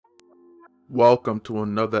Welcome to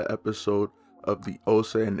another episode of the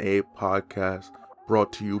Osa and Abe podcast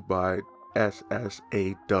brought to you by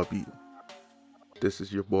SSAW. This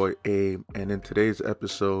is your boy Abe, and in today's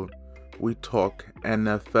episode, we talk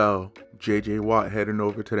NFL, JJ Watt heading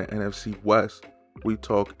over to the NFC West. We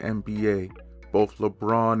talk NBA, both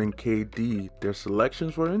LeBron and KD, their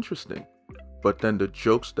selections were interesting, but then the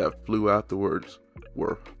jokes that flew afterwards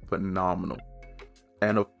were phenomenal.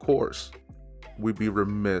 And of course, we'd be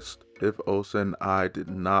remiss if Osa and I did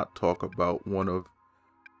not talk about one of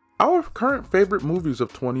our current favorite movies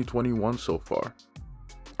of 2021 so far.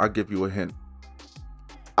 I'll give you a hint.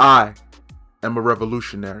 I am a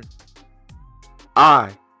revolutionary.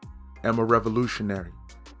 I am a revolutionary.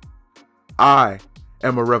 I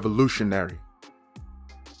am a revolutionary.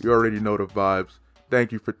 You already know the vibes.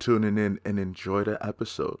 Thank you for tuning in and enjoy the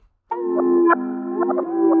episode.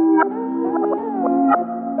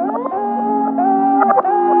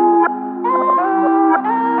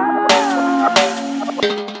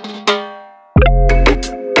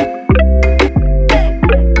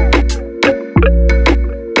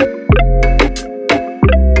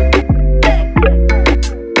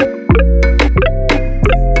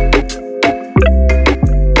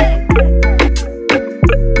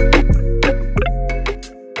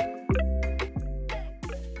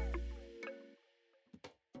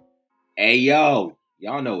 Hey yo,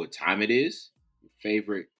 y'all know what time it is? Your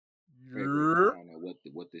favorite. I Yeah. don't know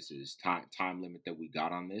what this is time limit that we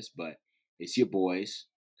got on this, but it's your boys,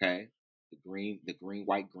 okay? The green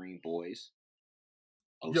white green boys,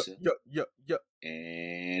 Yup, Osa yup, yup, yup,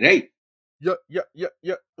 and hey, yup.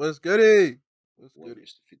 What's goody? What's boy, goody?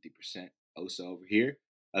 Mr. 50%, Osa over here.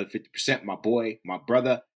 Other 50%, my boy, my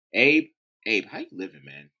brother, Abe. Abe, how you living,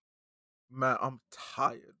 man? Man, I'm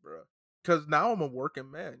tired, bro. Cause now I'm a working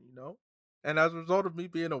man, you know? And as a result of me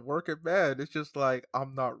being a working man, it's just like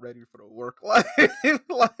I'm not ready for the work life.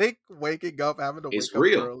 Like waking up, having to It's wake up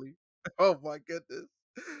real. early. Oh my goodness.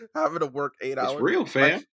 Having to work 8 It's hours. real, Like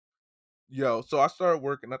fam. so I started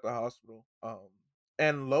working at the hospital.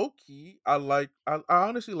 And low key, I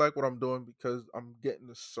honestly like what I'm doing because I'm getting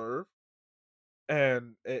to serve.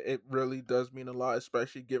 And it really does mean a lot,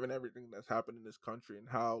 especially given everything that's happened in this country and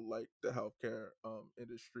how like the healthcare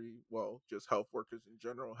industry, well, just health workers in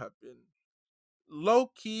general, have been low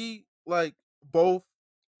key like both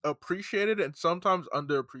appreciated and sometimes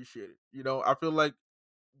underappreciated. You know, I feel like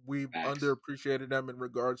we've Facts. underappreciated them in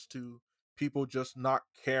regards to people just not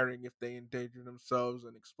caring if they endanger themselves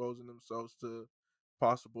and exposing themselves to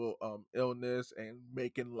possible illness and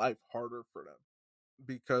making life harder for them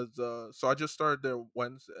because so I just started there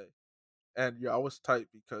Wednesday, and yeah, I was tight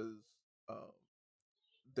because um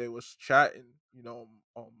they was chatting,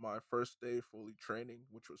 on my first day fully training,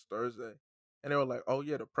 which was Thursday, and they were like, "Oh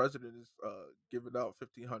yeah, the president is giving out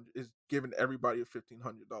 1,500 is giving everybody a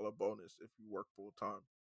 $1,500 bonus if you work full time,"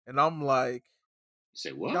 and I'm like,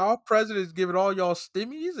 Say what? "Y'all president is giving all y'all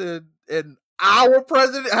stimmies, and our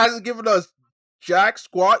president hasn't given us jack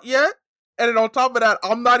squat yet." And then on top of that,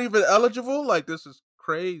 I'm not even eligible. Like this is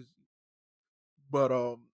crazy. But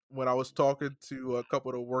when I was talking to a couple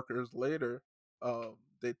of the workers later,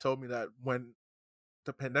 they told me that when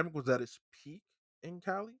the pandemic was at its peak in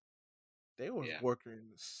Cali, they was Yeah.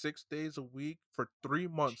 working 6 days a week for 3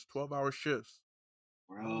 months, 12-hour shifts.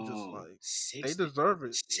 And I'm just Bro, like, they six deserve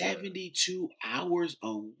it. Yeah. 72 hours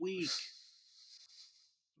a week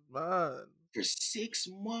Man. for 6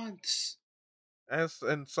 months. And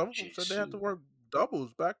some of them said they had to Shoot. work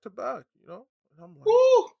doubles back to back, you know? And I'm like,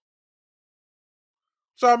 Woo!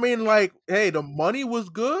 so I mean, like, hey, the money was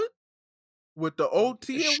good with the But the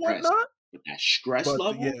OT and stress, whatnot. with that stress But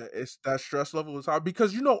level. yeah, it's that stress level is high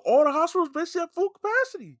because all the hospitals basically at full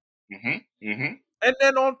capacity. Mm-hmm. And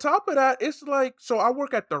then on top of that, it's like so I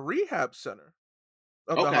work at the rehab center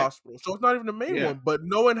of the Okay. hospital. So it's not even the main Yeah. one, but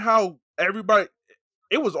knowing how everybody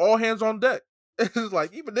it was all hands on deck. It's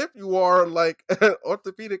like even if you are like an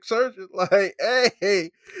orthopedic surgeon, like,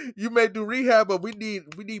 hey, you may do rehab, but we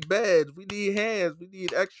need beds, we need hands, we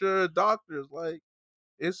need extra doctors. Like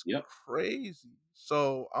it's Yep. crazy.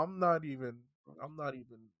 So I'm not even,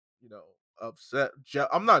 you know, upset.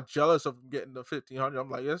 I'm not jealous of him getting the 1,500. I'm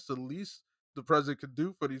like, that's the least the president could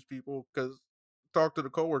do for these people. Because talk to the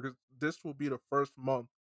coworkers. This will be the first month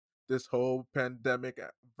this whole pandemic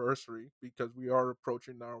anniversary because we are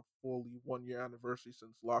approaching our fully 1 year anniversary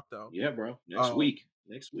since lockdown. Yeah, bro. Next Um, week.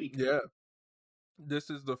 Next week. yeah, this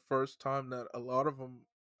is the first time that a lot of them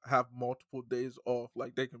have multiple days off.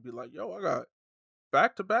 Like they can be like, "Yo, I got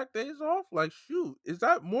back to back days off? Like, shoot, is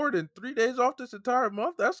that more than 3 days off this entire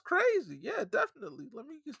month? That's crazy. Yeah, definitely. Let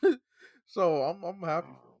me. So I'm happy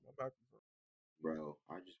for Bro. him. I'm happy for him. bro.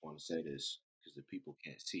 I just want to say this because the people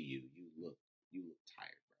can't see you. You look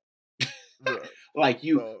tired, bro. Right.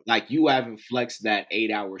 Dog. like you haven't flexed that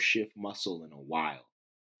 8 hour shift muscle in a while.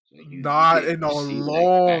 So you Not getting in them a sea legs back,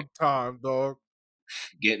 long time, dog.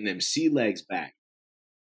 getting them sea legs back.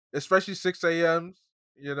 Especially 6 a.m.s,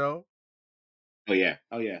 you know? Oh yeah,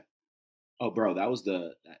 oh yeah. Oh, bro, that was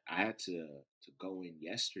I had to go in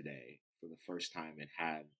yesterday for the first time and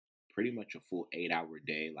had pretty much a full 8 hour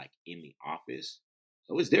day, like in the office.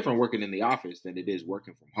 So it's different working in the office than it is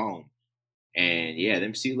working from home. And yeah,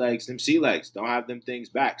 them sea legs don't have them things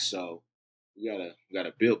back. So we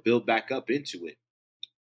gotta build back up into it,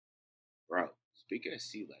 bro. Speaking of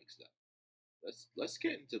sea legs, though, let's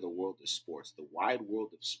get into the world of sports, the wide world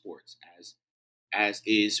of sports, as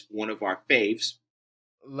is one of our faves.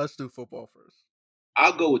 Let's do football first.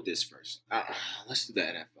 I'll go with this first. Let's do the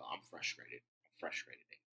NFL. I'm frustrated. I'm frustrated.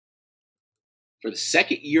 For the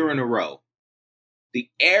second year in a row, the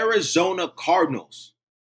Arizona Cardinals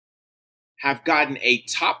have gotten a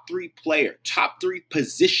top three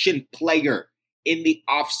position player in the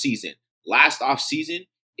offseason. Last offseason,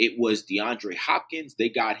 it was DeAndre Hopkins. They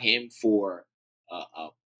got him for a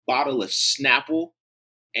bottle of Snapple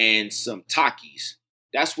and some Takis.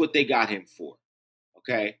 That's what they got him for.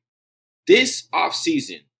 Okay. This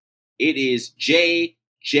offseason, it is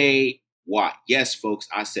J.J. Watt. Yes, folks,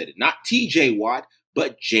 I said it. Not T.J. Watt,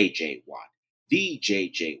 but J.J. Watt. The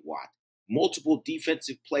J.J. Watt. Multiple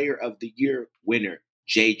Defensive Player of the Year winner,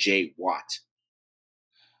 J.J. Watt.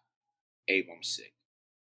 Abe, I'm sick.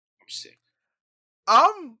 I'm sick.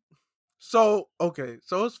 Um so okay,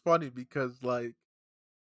 so it's funny because like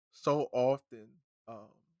so often um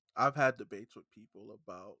I've had debates with people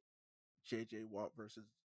about JJ Watt versus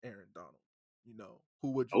Aaron Donald. You know,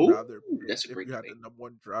 who would you Oh, rather pick that's a if great you had the debate. number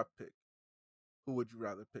one draft pick? Who would you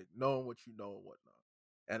rather pick? Knowing what you know and whatnot.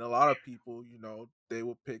 And a lot of people, they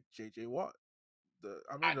will pick JJ Watt. I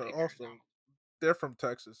I mean, pick Aaron also Donald. they're from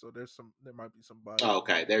Texas, so there might be some bias Oh,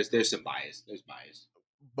 there. okay, there's some bias. There's bias.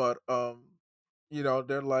 But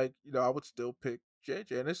they're like, I would still pick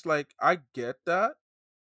JJ, and it's like I get that,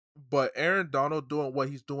 but Aaron Donald doing what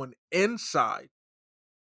he's doing inside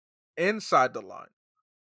the line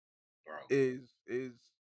Bro. is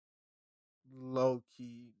low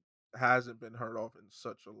key hasn't been heard of in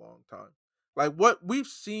such a long time. Like what we've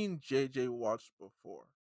seen JJ watch before,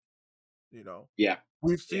 you know. Yeah.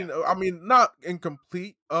 We've Yeah. seen I mean not in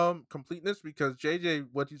completeness because JJ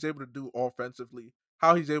what he's able to do offensively,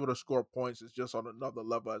 how he's able to score points is just on another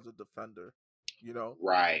level as a defender, you know.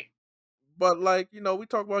 Right. But like, we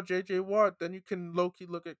talk about JJ Watt, then you can low key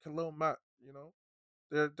look at Khalil Mack, you know.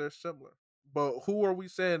 They're similar. But who are we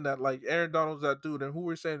saying that like Aaron Donald's that dude, and who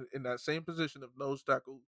we're saying in that same position of nose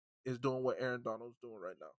tackle is doing what Aaron Donald's doing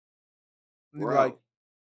right now? Like Bro.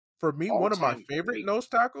 for me, All one of my time favorite great. nose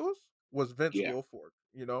tackles was Vince Yeah. Wilfork,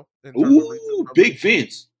 in terms of recent Ooh, memory. Big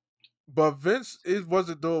Vince. But Vince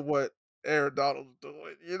wasn't doing what Aaron Donald's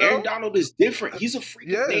doing, Aaron Donald is different. He's a freak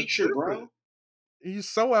of Yeah, it's nature, different. bro. He's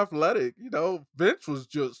so athletic, Vince was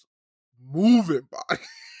just moving by.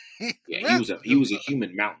 Yeah, Vince he just was a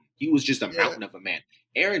human mountain. He was just a yeah, mountain of a man.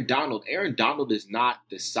 Aaron Donald is not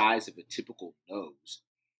the size of a typical nose.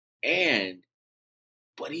 And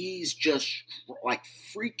but he's just like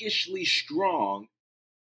freakishly strong,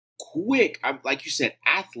 quick. I'm like you said,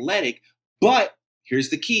 athletic, but here's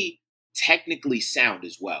the key, technically sound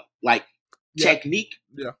as well. Like yeah, technique,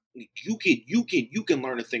 yeah, you can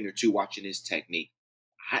learn a thing or two watching his technique.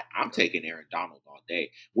 I'm yeah. taking Aaron Donald all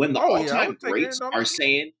day. When the Oh yeah, I all-time would take Aaron greats Donald are too.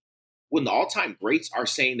 saying when the all-time greats are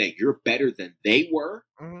saying that you're better than they were,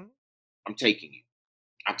 Mhm. I'm taking you.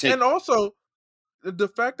 I'm And taking you. also the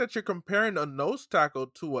fact that you're comparing a nose tackle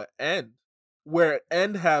to an end, where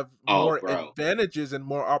end have Oh, more bro. advantages and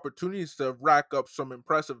more opportunities to rack up some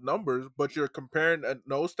impressive numbers, but you're comparing a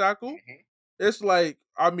nose tackle, Hmm. it's like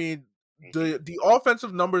I mean Hmm. the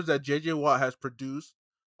offensive numbers that JJ Watt has produced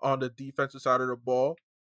on the defensive side of the ball,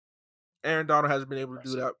 Aaron Donald hasn't been able to do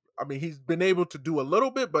Impressive. that. I mean, he's been able to do a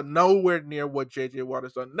little bit, but nowhere near what JJ Watt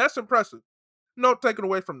has done. And that's impressive. No taking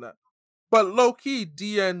away from that. But low key,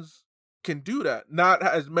 DNs can do that. Not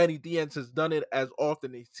as many DNs has done it as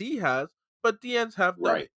often as he has, but DNs have done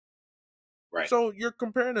Right. it. Right. So you're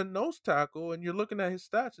comparing a nose tackle and you're looking at his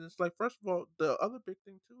stats, and it's like, first of all, the other big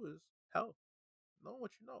thing too is health. Know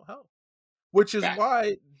what you know, health. Which is Facts. why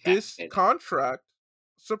Facts. this Say that. contract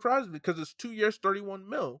surprised me because it's 2 years, 31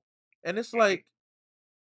 mil. And it's Hmm. like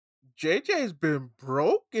JJ's been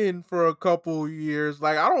broken for a couple years.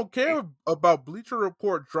 Like I don't care about Bleacher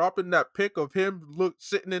Report dropping that pic of him look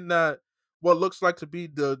sitting in that what looks like to be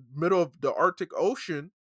the middle of the Arctic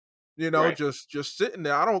Ocean, Right. just sitting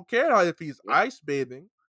there. I don't care if he's Yep. ice bathing.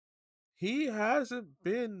 He hasn't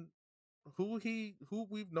been who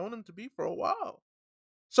we've known him to be for a while.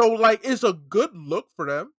 So, like, it's a good look for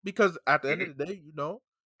them because at the end Mhm. of the day,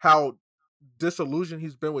 how disillusioned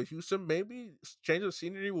he's been with Houston. Maybe change of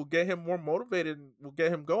scenery will get him more motivated and will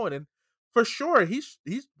get him going. And for sure, he's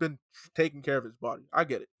been taking care of his body. I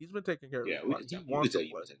get it. He's been taking care of his Yeah, we body. could He tell. You could wants to tell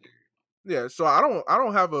you've play. been taking care of Yeah, so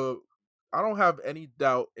I don't have any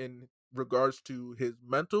doubt in regards to his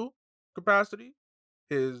mental capacity,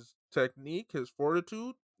 his technique, his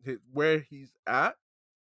fortitude, where he's at.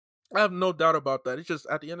 I have no doubt about that. It's just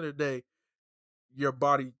at the end of the day, your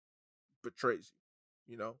body betrays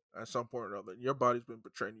you, at some point or another. Your body's been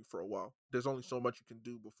betraying you for a while. There's only so much you can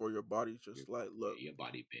do before your body's your just like, body. Yeah, look, your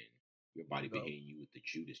you body been know, hitting you with the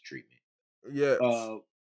Judas treatment. yes. Uh,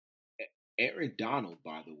 Aaron Donald,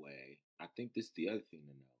 by the way, I think this is the other thing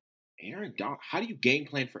to know. Aaron Donald, how do you game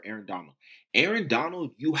plan for Aaron Donald? Aaron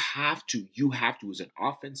Donald, you have to, as an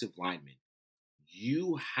offensive lineman,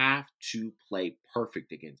 you have to play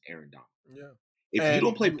perfect against Aaron Donald. Yeah. If you don't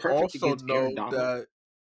And play you perfect also against Aaron know Donald, that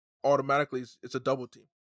automatically it's a double team.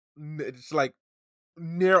 It's like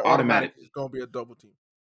near automatic it's automatically, gonna be a double team.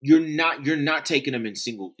 you're not taking him in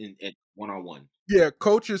single in one on one. Yeah,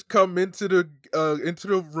 coaches come into the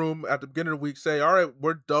room at the beginning of the week, say, "All right,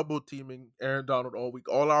 we're double teaming Aaron Donald all week.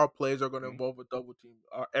 All our plays are going to involve a double team.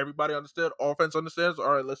 Everybody understand? Offense understands.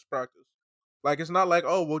 All right, let's practice." Like it's not like,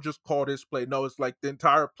 "Oh, we'll just call this play." No, it's like the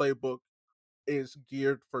entire playbook is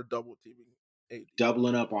geared for double teaming AD.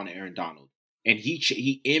 Doubling up on Aaron Donald, and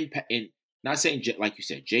he impact and not saying like you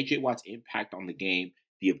said, J.J. Watt's impact on the game,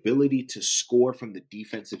 the ability to score from the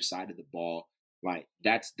defensive side of the ball, like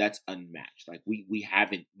that's unmatched. Like we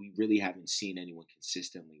really haven't seen anyone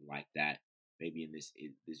consistently like that. Maybe in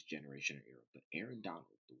this generation or era, but Aaron Donald,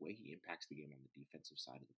 the way he impacts the game on the defensive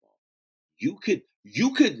side of the ball,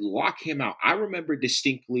 you could lock him out. I remember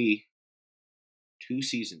distinctly 2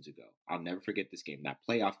 seasons ago. I'll never forget this game, that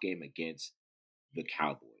playoff game against the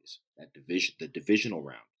Cowboys, the divisional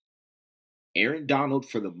round. Aaron Donald,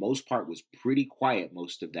 for the most part, was pretty quiet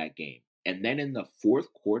most of that game. And then in the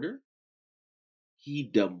fourth quarter, he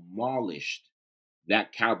demolished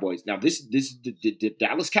that Cowboys. Now, this is the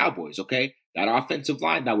Dallas Cowboys, okay? That offensive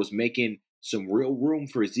line that was making some real room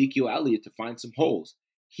for Ezekiel Elliott to find some holes.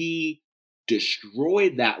 He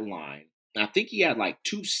destroyed that line. I think he had like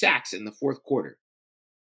 2 sacks in the fourth quarter.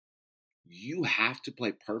 You have to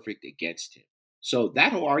play perfect against him. So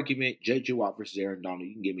that whole argument, J.J. Watt versus Aaron Donald,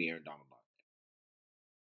 you can give me Aaron Donald.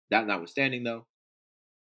 That notwithstanding, though,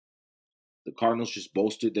 the Cardinals just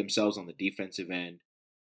bolstered themselves on the defensive end,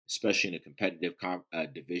 especially in a competitive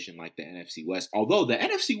division like the NFC West. Although the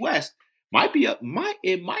NFC West might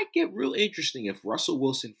get real interesting if Russell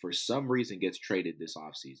Wilson for some reason gets traded this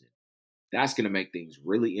offseason. That's going to make things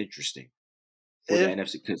really interesting for the If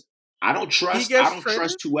NFC because he I gets don't traded,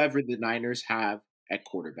 trust whoever the Niners have at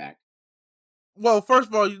quarterback. well, first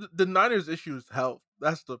of all, the Niners' issue is health.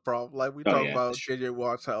 That's the problem. Like we Oh talk yeah, that's about true. JJ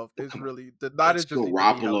Watt's health. But It's come on, really the it's Niners just need to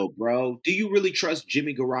be Garoppolo, healthy. bro. Do you really trust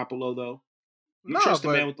Jimmy Garoppolo though? You No, trust the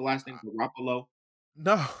but man with the last name Garoppolo?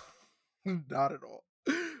 no, not at all.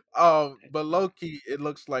 Okay, But all low right. key, it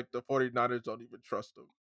looks like the 49ers don't even trust him.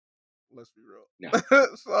 Let's be No.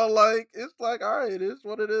 real. So like it's like, all right, it is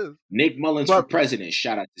what it is. Nick Mullins for But president.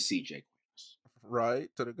 Shout out to CJ. right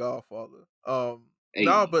to the Godfather. No, Hey,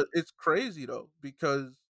 but it's crazy though,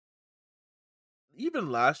 because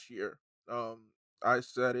even last year, I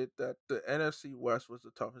said it that the NFC West was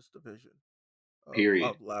the toughest division period.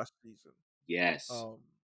 of last season. Yes. Um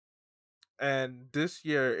and this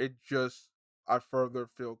year it just I further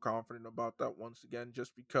feel confident about that once again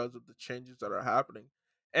just because of the changes that are happening.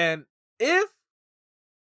 And if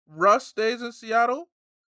Russ stays in Seattle,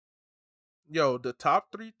 yo, the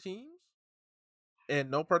top 3 teams in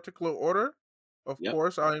no particular order, of Yep.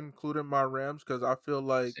 course, I included my Rams because I feel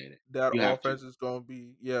like Saying it. that You have to. offense is going to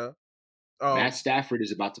be, yeah. Matt Um, Stafford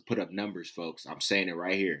is about to put up numbers, folks. I'm saying it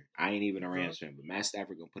right here. I ain't even a no, Rams fan, but Matt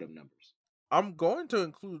Stafford gonna put up numbers. I'm going to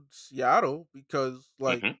include Seattle because,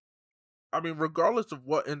 like, Hmm. I mean, regardless of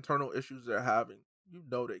what internal issues they're having, they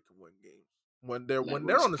can win games Let when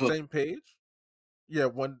they're Russ on the cook. same page. Yeah,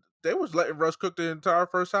 when they was letting Russ cook the entire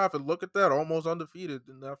first half, and look at that, almost undefeated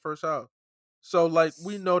in that first half. So, like,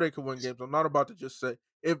 we know they can win games. I'm not about to just say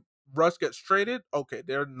if Russ gets traded, okay,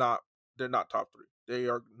 they're not top 3. They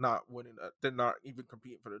are not winning that. They're not even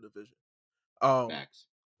competing for the division. Um, Facts.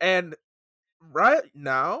 and right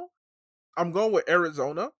now, I'm going with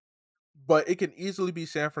Arizona, but it can easily be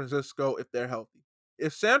San Francisco if they're healthy.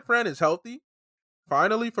 If San Fran is healthy,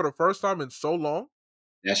 finally for the first time in so long,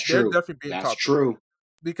 That's they're true. definitely being That's top 3. true.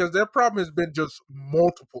 because their problem has been just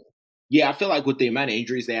multiple. Yeah, I feel like with the amount of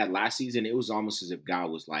injuries they had last season, it was almost as if God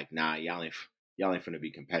was like, "Nah, y'all ain't finna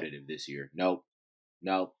be competitive this year. Nope,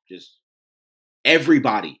 nope. Just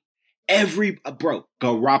everybody, bro,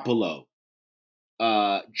 Garoppolo,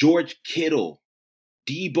 George Kittle,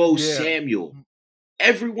 Debo Yeah, Samuel,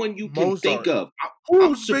 everyone you can think Mozart, of. I'm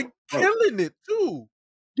who's surprised, been bro. killing it too.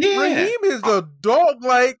 Yeah, Raheem is a dog.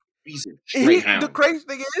 Like he's a straight he, the hound crazy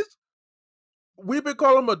thing is, we've been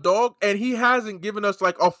calling him a dog, and he hasn't given us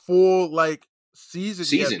like a full like season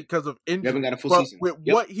yet season. because of We haven't injury. got a full But season. with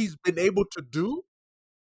Yep. what he's been able to do,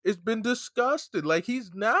 it's been disgusting. Like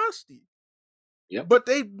he's nasty. Yep. But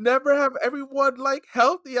they never have everyone like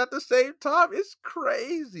healthy at the same time. It's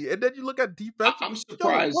crazy. And then you look at I'm defensively. Yo,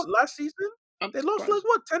 surprised. what last season? I'm They lost like surprised.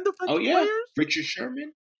 what 10 Oh defensive yeah, players? Richard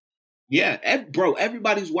Sherman. Yeah, bro,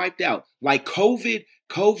 everybody's wiped out. Like COVID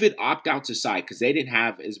opt outs aside, because they didn't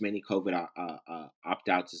have as many COVID opt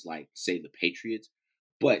outs as like say the Patriots,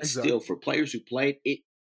 but still Exactly. for players who played it,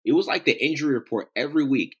 it was like the injury report every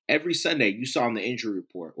week, every Sunday. You saw on the injury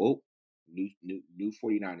report, oh, new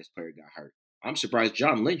 49ers player got hurt. I'm surprised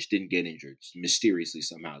John Lynch didn't get injured mysteriously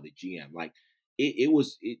somehow. The GM, like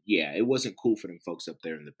yeah, it wasn't cool for them folks up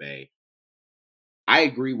there in the Bay. I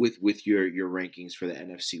agree with your rankings for the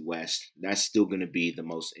NFC West. That's still going to be the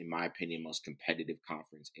most, in my opinion, most competitive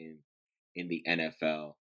conference in the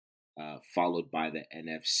NFL, followed by the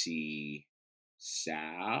NFC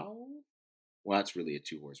South. Well, that's really a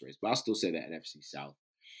two horse race, but I'll still say the NFC South.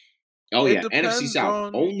 Oh It yeah, NFC depends South.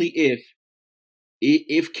 on Only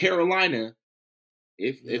if Carolina,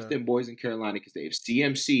 if yeah. them boys in Carolina can stay, if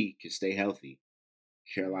CMC can stay healthy,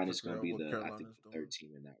 Let me Carolina's going to figure out be what I think Carolina's the doing. third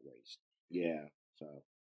team in that race. Yeah. So,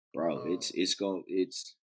 bro, Uh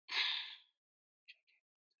it's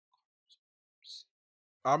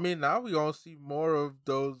I mean now we gonna see more of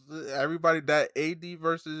those everybody that AD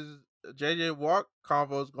versus JJ Watt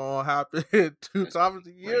convo is gonna happen two That's gonna times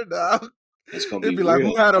be a year great. now. It's gonna It'd be be like who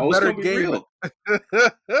real. had a Oh, it's better gonna be game. real.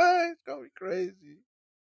 It's gonna be crazy.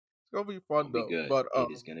 It's gonna be It's fun gonna be though. good. But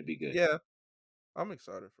It is gonna be good. yeah, I'm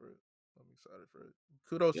excited for it. I'm excited for it.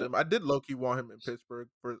 Kudos to Yep. him. I did low key want him in Pittsburgh.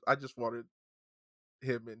 I just wanted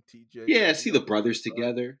him and TJ to Yeah. be See on the the same brothers side.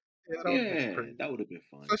 together. Yeah, that would have been Yeah, crazy. that would have been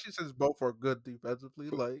fun. Especially since both are good defensively.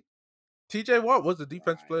 Like TJ Watt was the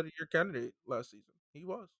defense player Right. of the year candidate last season. He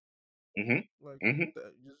was like Mm-hmm.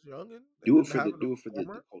 just young and Do it then for the having a do it for the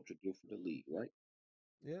performer. culture. Do it for the league. Right.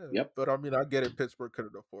 Yeah, Yep. but I mean, I get it. Pittsburgh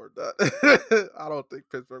couldn't afford that. I don't think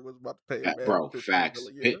Pittsburgh was about to pay a man Bro, 15 mil facts.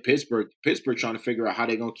 a year. Pittsburgh trying to figure out how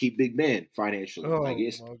they're gonna keep Big Ben financially. Like Oh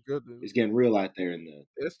my goodness. it's getting real out there in the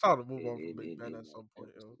It's time to move on from Big Ben in at some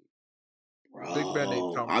point, yo. Big Ben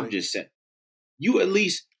ain't bro. Tom I'm Brady. just saying. You at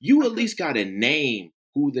least got to name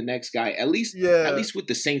who the next guy. At Yeah. least with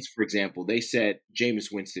the Saints, for example, they said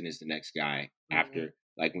Jameis Winston is the next guy Mhm. after,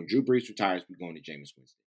 like, when Drew Brees retires, we're going to Jameis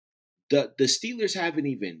Winston. The Steelers haven't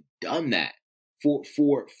even done that for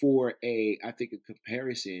a, I think, a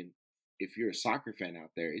comparison. If you're a soccer fan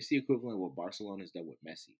out there, it's the equivalent of what Barcelona's done with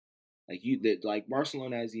Messi. Like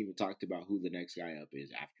Barcelona hasn't even talked about who the next guy up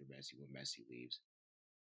is after Messi when Messi leaves.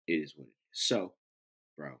 It is what it is. So,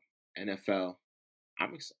 bro, NFL.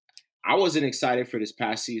 I'm excited. I wasn't excited for this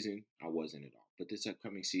past season. I wasn't at all. But this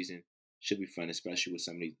upcoming season should be fun, especially with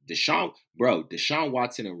somebody Deshaun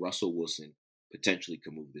Watson and Russell Wilson potentially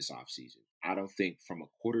could move this offseason. I don't think from a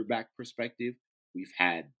quarterback perspective, we've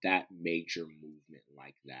had that major movement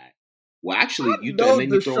like that. Well, I actually, and know then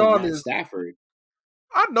you throw in Deshaun Matt is. Stafford.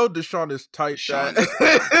 I know Deshaun is tight that Deshaun is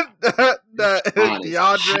tight. that Deshaun is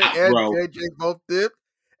DeAndre hot, and bro. JJ both did,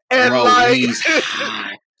 and Bro, like he's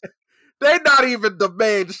hot. they not even the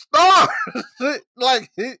main star. Like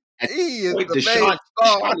At he this is point, the main Deshaun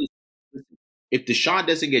star. is. Listen, if Deshaun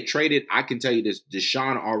doesn't get traded, I can tell you this: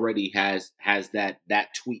 Deshaun already has that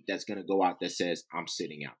tweet that's going to go out that says, "I'm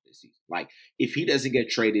sitting out this season." Like if he doesn't get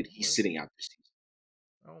traded, he's sitting out this season.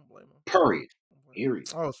 I don't blame him. Period. I don't blame him. Period.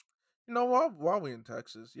 Oh, you know what? While we in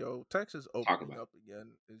Texas, yo, Texas Talk opening about up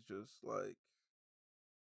again is just like,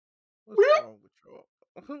 what's it. wrong with y'all?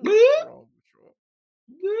 What's wrong with y'all?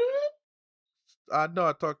 I know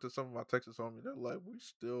I talked to some of my Texas homies. They're like, we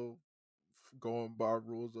still going by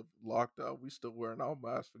rules of lockdown. We still wearing our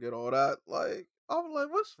masks. Forget all that. Like, I'm like,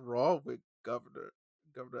 what's wrong with Governor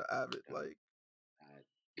Abbott? Like,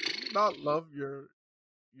 do you not love your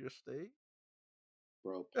state?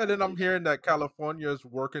 Bro, And then I'm politician. hearing that California is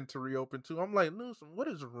working to reopen too. I'm like, Newsom, what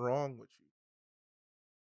is wrong with you?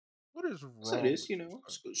 What is So wrong this, with you,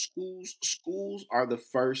 son? schools are the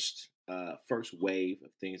first wave of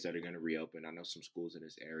things that are going to reopen. I know some schools in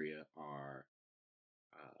this area are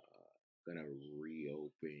going to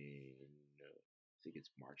reopen think it's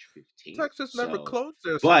March 15th. Texas never So, closed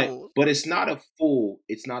their but schools. it's not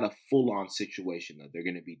a full on situation though. They're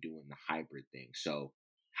going to be doing the hybrid thing. So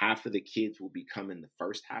half of the kids will be coming the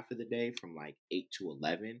first half of the day from like 8 to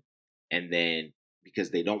 11, and then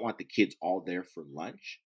because they don't want the kids all there for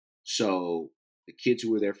lunch, so the kids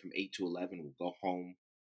who are there from 8 to 11 will go home,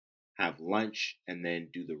 have lunch, and then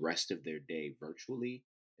do the rest of their day virtually.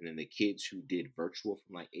 And then the kids who did virtual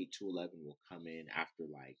from like 8 to 11 will come in after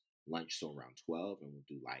like lunch, so around 12, and we'll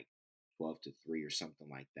do like 12 to 3 or something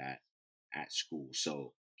like that at school.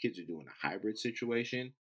 So kids are doing a hybrid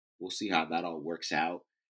situation. We'll see how that all works out.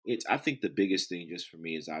 I think the biggest thing just for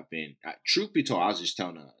me is truth be told, I was just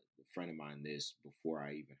telling a friend of mine this before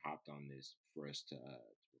I even hopped on this for us to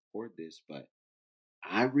record this, but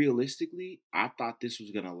I thought this was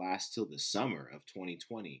gonna last till the summer of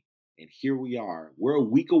 2020, and here we are. We're a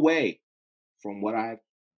week away from what I've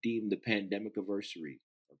deemed the pandemic anniversary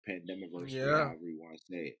or pandemic, Yeah, however you want to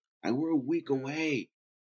say it. Like we're a week yeah. away.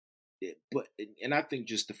 And I think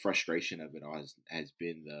just the frustration of it all has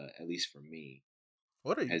been at least for me,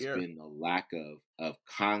 What a has year. been the lack of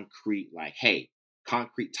concrete, like, hey,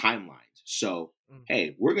 concrete timelines. So, Mm.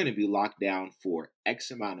 hey, we're gonna be locked down for X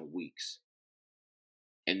amount of weeks,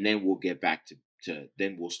 and then we'll get back to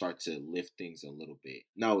then we'll start to lift things a little bit.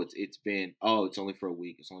 No, it's been, oh, it's only for a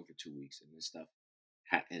week, it's only for 2 weeks, and this stuff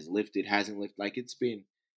has lifted, hasn't lifted. Like it's been,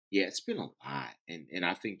 yeah, it's been a lot, and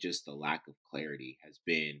I think just the lack of clarity has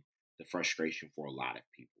been the frustration for a lot of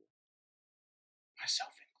people, myself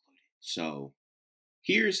included. So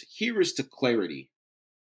here is to clarity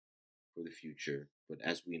for the future, but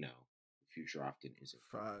as we know, the future often isn't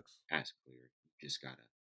Facts. as clear. You just gotta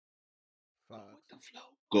go with Facts. the flow.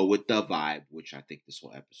 Go with the vibe, which I think this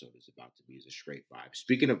whole episode is about to be, is a straight vibe.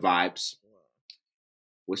 Speaking of vibes, Wow.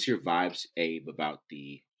 what's your vibes, Abe, about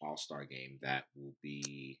the All Star game that will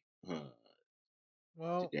be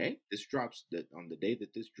Well, today? This drops that on the day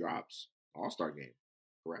that this drops. All Star game,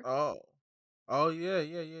 correct? oh. Oh yeah,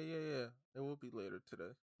 yeah, yeah, yeah, yeah. It will be later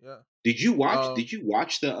today. Yeah. Did you watch? Um Did you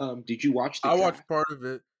watch the? Did you watch the I watched draft? part of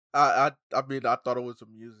it. I mean I thought it was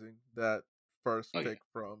amusing that first Oh yeah, pick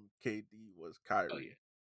from KD was oh Kyrie.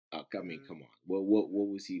 yeah. I mean, Uh, come on. What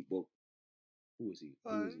was he? Who was he? Who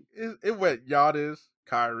was Like he? it went Giannis,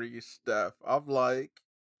 Kyrie, Steph. I'm like,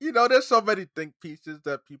 there's so many think pieces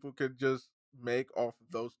that people could just make off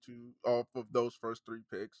of those first three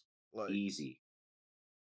picks. Like Easy,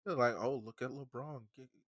 they're like, oh, look at LeBron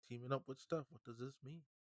teaming up with Steph. What does this mean?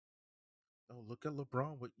 Oh, look at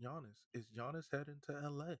LeBron with Giannis. Is Giannis heading to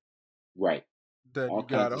LA? right? Then All you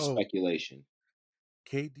got kinds of speculation.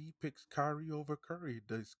 KD picks Kyrie over Curry.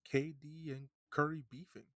 Does KD and Curry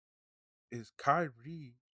beefing? Is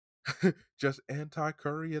Kyrie just anti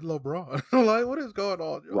Curry and LeBron? Like, what is going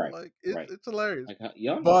on, yo? Right, Like, right. it's hilarious. Like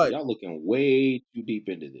y'all, But y'all looking way too deep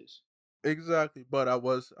into this. exactly, but I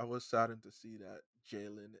was saddened to see that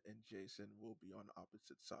Jalen and Jason will be on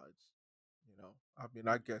opposite sides. I mean,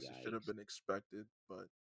 I guess it should have Yikes! been expected, but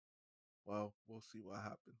well, we'll see what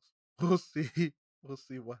happens. We'll see. We'll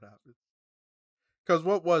see what happens. Because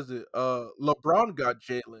what was it? LeBron got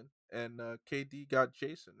Jalen and KD got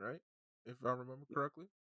Jason, right? If I remember correctly,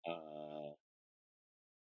 Uh,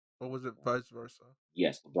 or was it vice versa?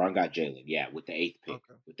 yes, LeBron got Jalen. Yeah, with the eighth pick.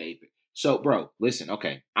 Okay. With the eighth pick. So, bro, listen.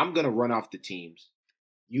 Okay, I'm gonna run off the teams.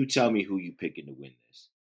 You tell me who you picking to win this.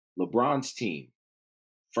 LeBron's team.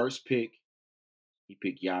 First pick, he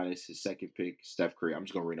picked Giannis. His second pick, Steph Curry. I'm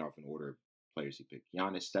just gonna read off in order of players he picked: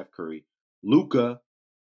 Giannis, Steph Curry, Luca,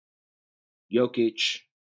 Jokic,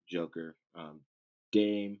 Joker,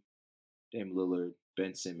 Dame, Dame Lillard,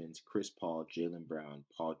 Ben Simmons, Chris Paul, Jalen Brown,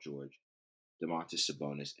 Paul George, Demontis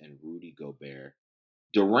Sabonis, and Rudy Gobert.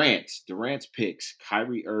 Durant's picks: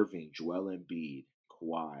 Kyrie Irving, Joel Embiid,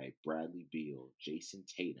 Kawhi, Bradley Beal, Jason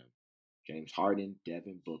Tatum, James Harden,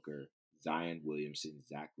 Devin Booker, Zion Williamson,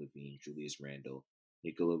 Zach LaVine, Julius Randle,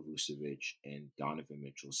 Nikola Vucevic, and Donovan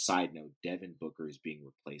Mitchell. Side note: Devin Booker is being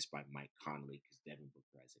replaced by Mike Conley because Devin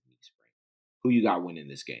Booker has a knee sprain. Who you got winning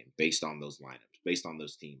this game based on those lineups, based on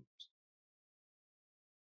those teams?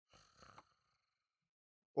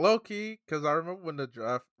 Low key, because I remember when the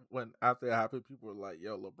draft, when after it happened, people were like,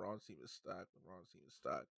 "Yo, LeBron's team is stacked. LeBron's team is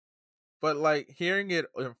stacked." But like hearing it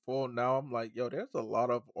in full now, I'm like, "Yo, there's a lot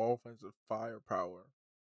of offensive firepower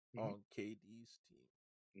Mm-hmm, on KD's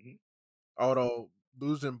team." mm-hmm. Although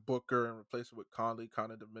losing Booker and replacing with Conley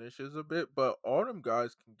kind of diminishes a bit, but all them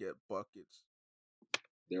guys can get buckets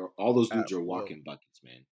All those at dudes are will. walking buckets,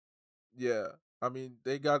 man. Yeah, I mean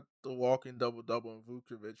they got the walking double double and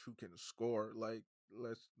Vucevic who can score. Like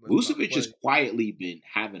let's not Vucevic has play. quietly been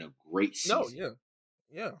having a great No, season. yeah,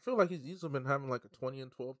 yeah. I feel like he's easily been having like a 20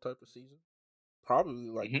 and 12 type of season. probably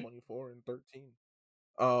like Hmm. 24 and 13.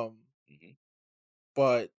 Um, Hmm.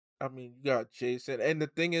 but I mean, you got Jason, and the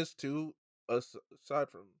thing is too, aside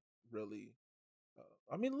from really,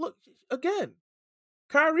 I mean, look again.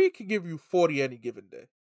 Kyrie can give you 40 any given day.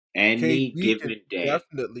 Any KD can given day,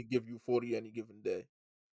 definitely give you 40 any given day.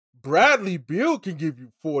 Bradley Beal can give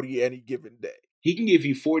you 40 any given day, he can give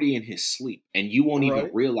you 40 in his sleep, and you won't even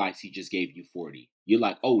right? realize he just gave you 40. You're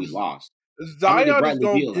like, oh, we Z- lost. How many did Zion is Bradley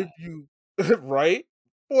gonna Beal give have? you right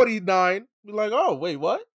 49. Be like, oh wait,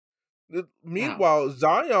 what? How? Meanwhile,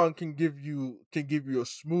 Zion can give you a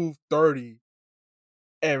smooth 30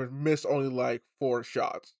 and miss only like 4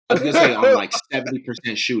 shots. I was gonna say on like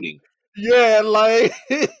 70% shooting. Yeah, like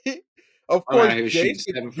of All course right, he was shooting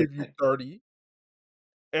Jason seven can for give you 10. 30,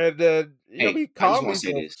 and then Hey, he I just want calmly to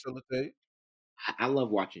say gonna this. facilitate. I love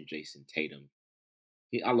watching Jason Tatum.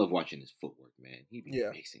 I love watching his footwork, man. He be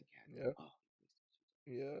Yeah, mixing cats. yeah, Oh.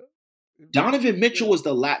 yeah. It'd be Donovan Mitchell yeah. was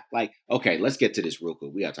the last. Like, okay, let's get to this real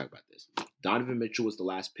quick. We gotta talk about this. Donovan Mitchell was the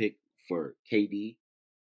last pick for KD,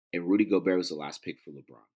 and Rudy Gobert was the last pick for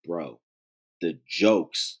LeBron. Bro, the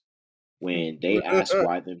jokes when they asked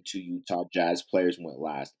why them two Utah Jazz players went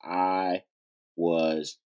last, I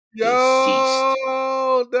was deceased.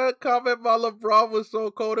 Yo, that comment by LeBron was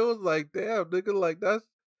so cold. It was like, damn, nigga, like that's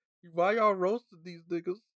why y'all roasting these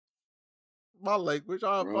niggas. My language,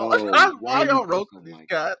 I apologize. Bro, why Why you y'all cook roasting them these like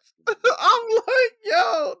cats? that? I'm like,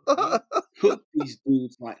 yo, You cook these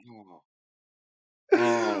dudes like,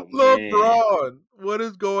 oh man, LeBron, what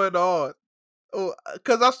is going on? Oh,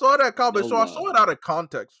 because I saw that comment, no so I saw love. it out of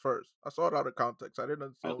context first. I saw it out of context. I didn't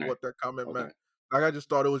understand Okay, what that comment okay. meant. Like I just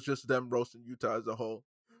thought it was just them roasting Utah as a whole.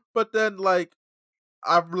 But then, like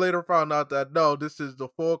I've later found out that no, this is the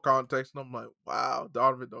full context, and I'm like, wow,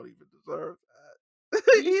 Donovan don't even deserve that.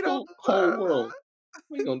 He's He don't going cold deserve world.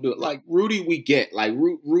 We ain't gonna do it. Like Rudy, we get like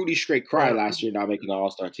Rudy straight that. cried Right, last Rudy year not Gobert. making the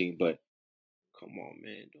All Star team, but come on,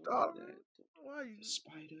 man, don't do Donovan, that. why The you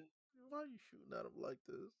spider. why you shooting at him like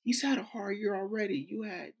this? He's had a hard year already. You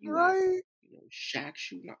had Right? Shaq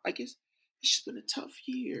shooting. Like it's just been a tough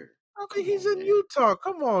year. I mean, Come he's on, in man. Utah.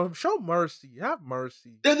 Come on, show mercy. Have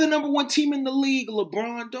mercy. They're the number one team in the league,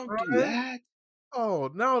 LeBron. Don't do Right? that. Oh,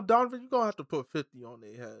 now Donovan, you're gonna have to put 50 on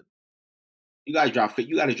their head. You gotta drop fit.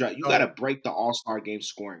 You gotta drop. You gotta No, break the All Star game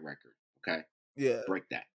scoring record. Okay, yeah. break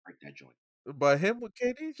that. Break that joint. But him with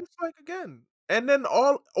KD, just like again. And then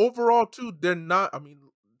all overall too, they're not. I mean,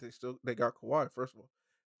 they got Kawhi. First of all,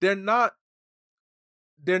 they're not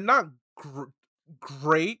they're not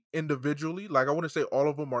great individually. Like I wouldn't say all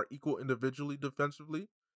of them are equal individually defensively,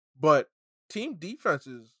 but team defense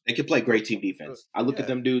is They can play still great team good. defense. I look at Yeah.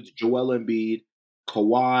 them dudes: Joel Embiid,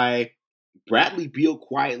 Kawhi, Bradley Beal.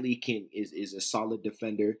 Quietly is a solid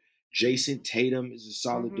defender. Jason Hmm. Tatum is a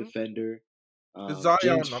solid Hmm. defender.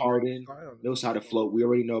 James Zion, I mean, Harden Zion is knows how to also. float. We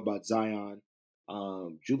already know about Zion.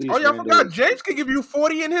 Oh Julius yeah, I Randle forgot. is James can give you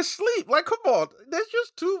 40 in his sleep. Like, come on, that's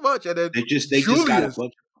just too much. And then they just got a Julius,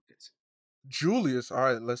 bunch of buckets. Julius. All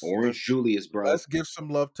right, let's Orange let's Julius, bro. let's give some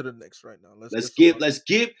love to the Knicks right now. Let's Let's give some give love. let's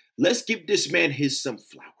give let's give this man his some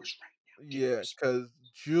flowers right now. Give him Yeah, some. because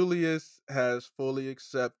Julius has fully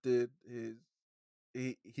accepted his.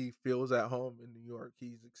 He feels at home in New York.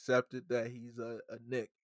 He's accepted that he's a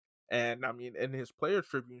Knick, and I mean, in his player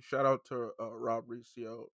tribute, shout out to Rob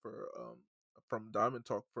Riccio for from Diamond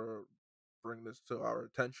Talk for bringing this to our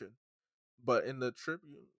attention. But in the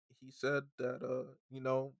tribute, he said that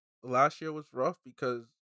last year was rough because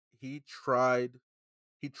he tried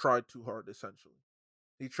he tried too hard essentially.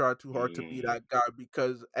 He tried too hard to be Mm, that guy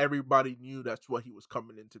because everybody knew that's what he was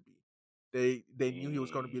coming in to be. They knew he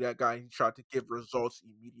was going to be mm, that guy and he tried to give results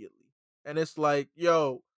immediately. And it's like,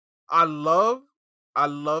 yo, I love I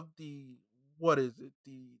love the what is it?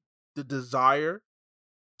 The desire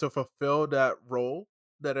to fulfill that role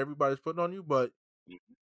that everybody's putting on you, but mm,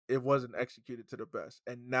 it wasn't executed to the best.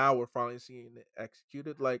 And now we're finally seeing it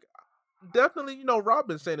executed. Like definitely, Rob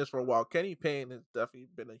been saying this for a while. Kenny Payne has definitely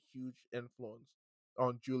been a huge influence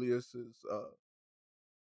on Julius's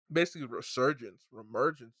basically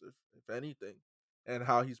remergence, if anything, and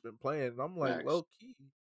how he's been playing. And I'm like, facts. low key,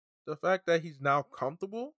 the fact that he's now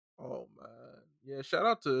comfortable. Oh man, yeah. Shout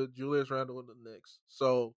out to Julius Randle and the Knicks.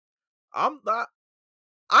 So I'm not.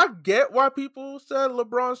 I get why people said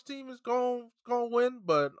LeBron's team is going to win,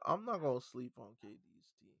 but I'm not going to sleep on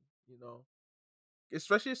KD's team. You know,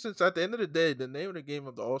 especially since at the end of the day, the name of the game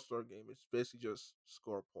of the All Star game is basically just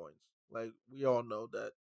score points. Like we all know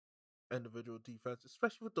that individual defense,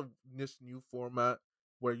 especially with this new format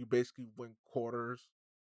where you basically win quarters,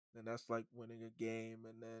 and that's like winning a game,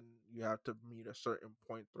 and then you have to meet a certain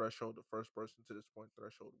point threshold. The first person to this point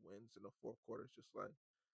threshold wins in the fourth quarter. It's just like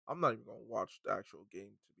I'm not even gonna watch the actual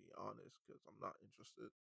game to be honest, because I'm not interested.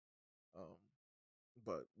 Um,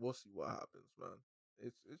 but we'll see what happens, man.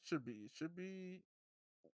 It should be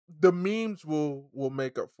the memes will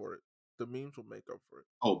make up for it. The memes will make up for it.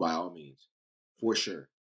 Oh, by all means, for Yeah, sure.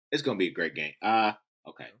 It's gonna be a great game.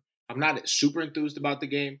 Okay. yeah. I'm not super enthused about the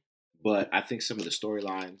game, but I think some of the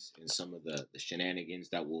storylines and some of the shenanigans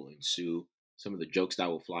that will ensue, some of the jokes that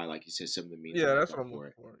will fly, like you said, some of the memes will Yeah, make that's up what I'm for looking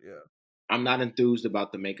it. for. Yeah. I'm not enthused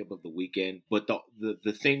about the makeup of the weekend, but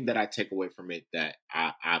the thing that I take away from it that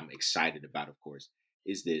I'm excited about, of course,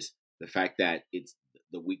 is this: the fact that it's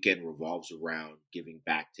the weekend revolves around giving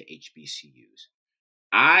back to HBCUs.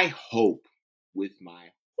 I hope with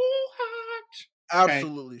my whole heart, okay,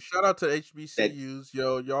 Absolutely. Shout out to that HBCUs,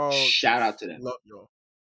 yo. Y'all shout out to them. love y'all.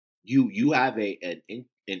 You have an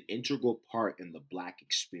integral part in the Black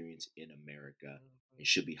experience in America Mhm. and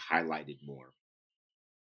should be highlighted more.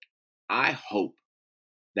 I hope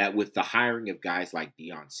that with the hiring of guys like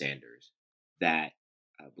Deion Sanders, that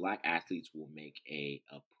Black athletes will make a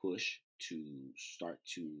push to start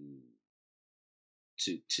to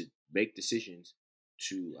make decisions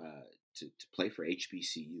to play for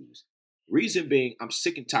HBCUs. Reason being, I'm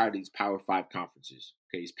sick and tired of these Power Five conferences.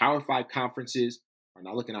 Okay, these Power Five conferences are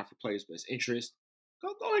not looking out for players' best interest. Go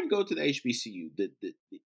ahead and go to the HBCU.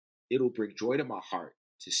 It'll bring joy to my heart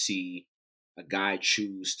to see a guy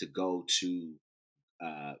choose to go to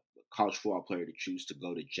college football player to choose to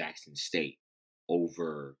go to Jackson State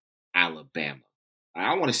over Alabama.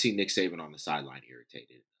 I want to see Nick Saban on the sideline irritated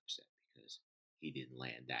and upset because he didn't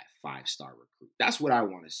land that 5-star recruit. That's what I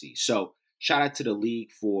want to see. So shout out to the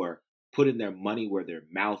league for putting their money where their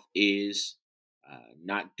mouth is,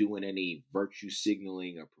 not doing any virtue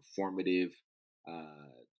signaling or performative, uh,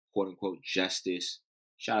 quote unquote, justice.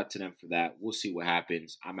 Shout out to them for that. We'll see what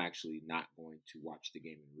happens. I'm actually not going to watch the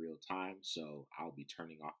game in real time, so I'll be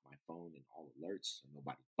turning off my phone and all alerts so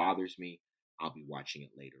nobody bothers me. I'll be watching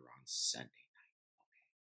it later on Sunday night.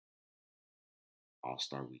 All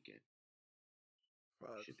Star Weekend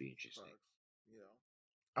Facts. should be interesting. Facts. Yeah.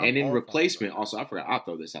 I'm And in all for it, replacement, man. also I forgot I'll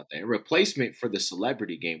throw this out there. In replacement for the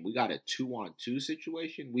celebrity game, we got a 2-on-2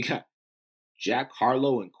 situation. We got Jack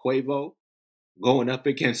Harlow and Quavo going up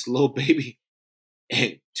against Lil Baby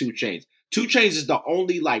and 2 Chainz. 2 Chainz is the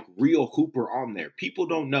only like real hooper on there. People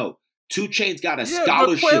don't know. 2 Chainz got a Yeah, but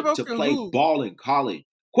scholarship Quavo to can play hoop. ball in college.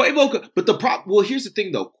 But the prop. Well, here's the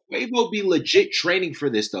thing though. Quavo be legit training for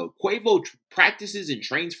this though. Quavo practices and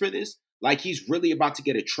trains for this like he's really about to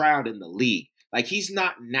get a tryout in the league. Like he's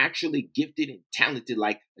not naturally gifted and talented.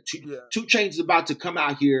 Like Yeah. 2 Chainz is about to come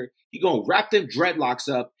out here. He gonna wrap them dreadlocks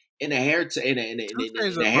up in a hair Two Chainz in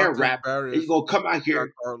is a about hair to wrap. And he's embarrass gonna come out Jack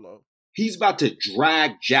here. Harlow. He's about to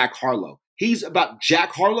drag Jack Harlow. He's about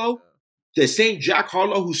Jack Harlow, Yeah. the same Jack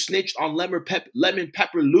Harlow who snitched on Lemon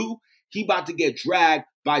Pepper Lou. He about to get dragged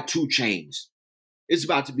by 2 Chainz. It's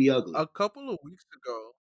about to be A ugly. couple of weeks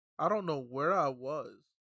ago, I don't know where I was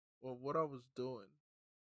or what I was doing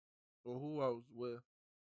or who I was with.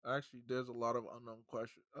 Actually, there's a lot of unknown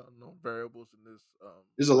variables in this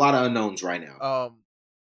There's a lot of unknowns right now. um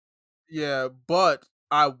yeah, but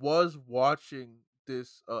I was watching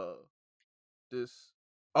this oh,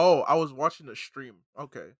 I was watching a stream.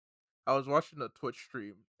 Okay. I was watching a Twitch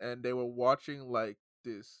stream and they were watching like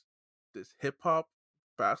this hip hop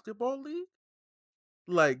basketball league.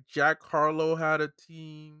 Like Jack Harlow had a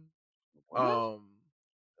team. What? Um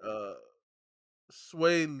uh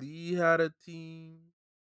Sway Lee had a team.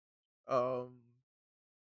 Um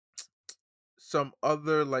some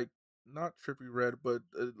other like not Trippy Red, but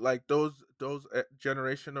like those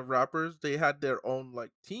generation of rappers, they had their own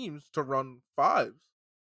like teams to run fives,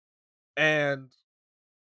 and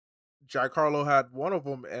Jack Harlow had one of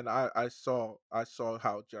them, and I saw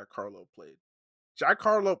how Jack Harlow played. Jack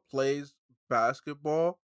Harlow plays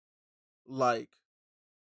basketball like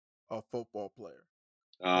a football player.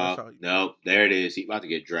 That's how he No, plays. there it is. He's about to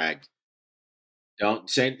get dragged. Don't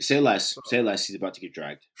say less. So Say less. He's about to get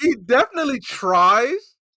dragged. he definitely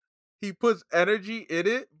tries. He puts energy in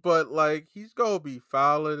it, but like he's gonna be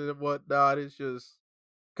fouling and whatnot. It's just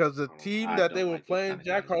because the team I that they don't were like those playing, kind of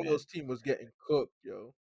Jack guys, man. Harlow's team was getting cooked,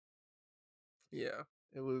 yo. Yeah,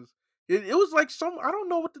 it was. It was like some. I don't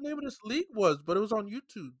know what the name of this league was, but it was on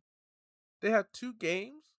YouTube. They had two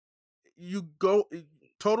games. You go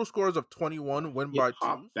total scores of 21, win Hip by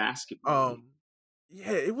hop twos. basketball league. Um,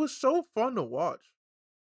 yeah, it was so fun to watch.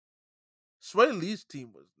 Sway Lee's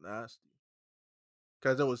team was nasty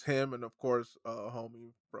because it was him and of course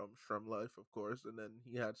homie from Shrem Life, of course, and then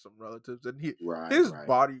he had some relatives and Right, his right.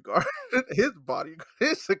 bodyguard,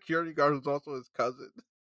 his security guard, who's also his cousin,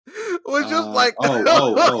 was just like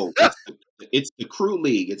Oh. That's It's the Crew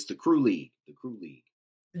League. It's the Crew League. The Crew League.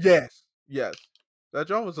 Yes, yes. That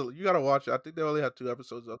joint was you gotta watch it. I think they only had 2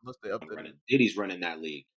 episodes unless they updated it. Diddy's running that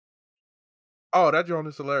league. Oh, that joint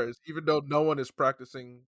is hilarious, even though no one is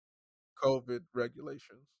practicing COVID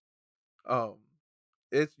regulations. Um,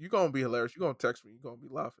 it's you gonna be hilarious. You gonna text me. You gonna be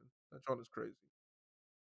laughing. That joint is crazy.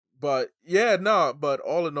 But yeah, no. But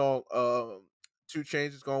all in all, 2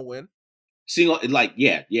 Chains is gonna win. Single, like,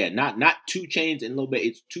 yeah, not Two Chains and a little bit.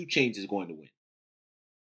 It's Two Chains is going to win.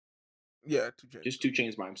 Yeah, 2 Chains is Just gonna Two win.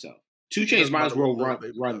 Chains by himself. Two It Chains doesn't might matter as what well Lil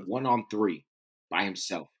Baby run does. 1-on-3 by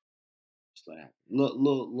himself. Just let that.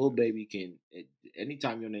 Lil Baby can.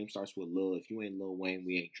 Anytime your name starts with Lil, if you ain't Lil Wayne,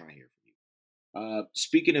 we ain't trying to hear from you.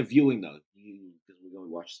 Speaking of viewing though, because we're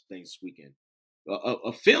gonna watch things this weekend.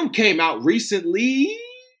 A film came out recently.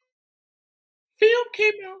 Film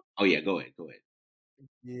came out. Oh yeah, go ahead, go ahead.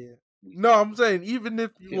 Yeah. We No, I'm saying even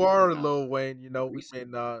if A you film came are out Lil Wayne, we may recently.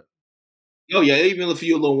 not. Oh yeah, even if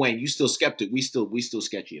you're Lil Wayne, you still skeptic. We still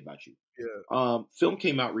sketchy about you. Yeah. Film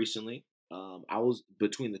came out recently. I was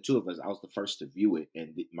between the two of us. I was the first to view it,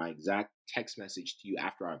 and my exact text message to you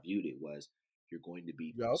after I viewed it was, "You're going to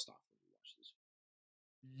be Yup. pissed off when you watch this."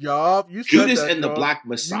 Yup. You said Judas that, and the John. Black You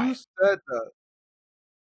Messiah said that.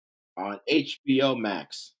 on HBO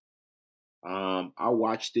Max. I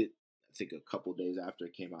watched it. I think a couple days after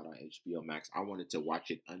it came out on HBO Max. I wanted to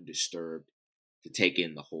watch it undisturbed to take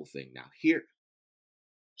in the whole thing. Now here,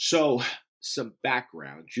 so some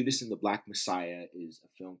background: Judas and the Black Messiah is a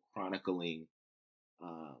film chronicling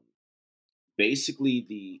um,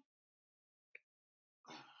 basically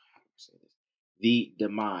how do I say this? The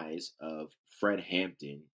demise of Fred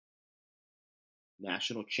Hampton,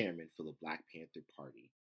 national chairman for the Black Panther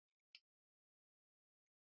Party,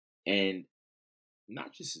 and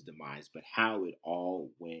not just his demise, but how it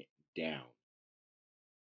all went down.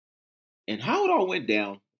 And how it all went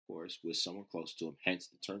down, of course, was someone close to him, hence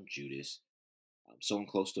the term Judas, someone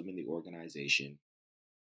close to him in the organization,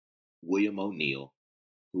 William O'Neill,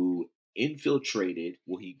 who infiltrated.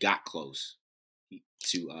 Well, he got close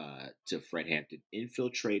to Fred Hampton,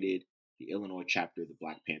 infiltrated the Illinois chapter of the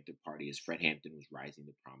Black Panther Party as Fred Hampton was rising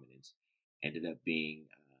to prominence. Ended up being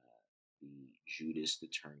the Judas, the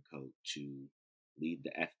turncoat, to lead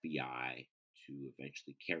the FBI to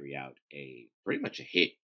eventually carry out a pretty much a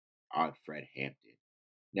hit on Fred Hampton.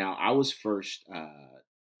 Now, I was first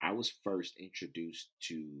introduced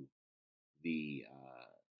to the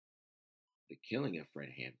killing of Fred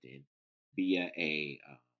Hampton via a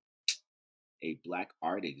black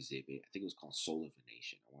art exhibit. I think it was called Soul of a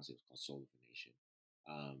Nation. I want to say it was called Soul of a Nation,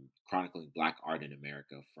 chronicling black art in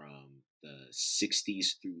America from the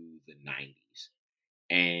 '60s through the '90s.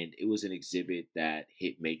 And it was an exhibit that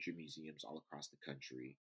hit major museums all across the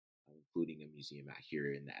country, including a museum out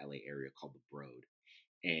here in the LA area called the Broad.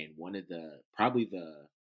 And one of the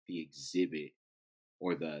exhibit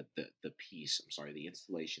or the piece, I'm sorry, the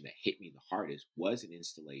installation that hit me the hardest was an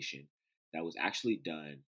installation that was actually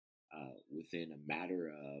done within a matter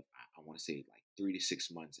of, I want to say, like 3 to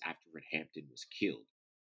 6 months after Red Hampton was killed,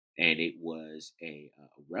 and it was a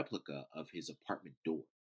replica of his apartment door.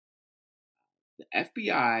 The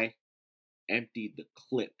FBI emptied the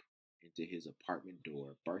clip into his apartment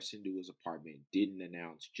door, burst into his apartment, didn't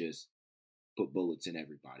announce, just put bullets in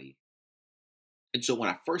everybody. And so when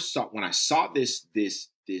I saw this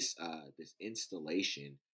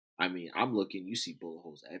installation, I mean, I'm looking, you see bullet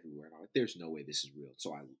holes everywhere, and I'm like, there's no way this is real.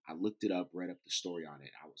 So I looked it up, read up the story on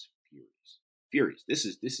it. I was furious, furious. This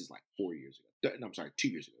is like 4 years ago. No, I'm sorry, 2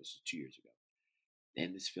 years ago. This is 2 years ago.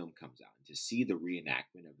 Then this film comes out, and to see the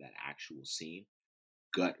reenactment of that actual scene,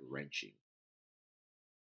 gut wrenching.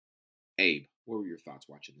 Abe, what were your thoughts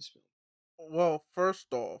watching this film? Well,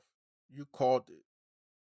 first off, you called it.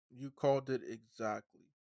 You called it exactly.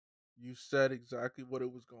 You said exactly what it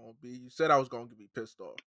was going to be. You said I was going to be pissed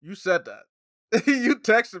off. You said that. You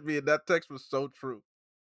texted me, and that text was so true.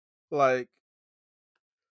 Like,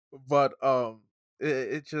 but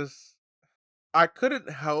it just I couldn't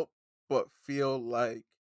help but feel like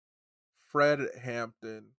Fred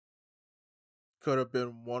Hampton could have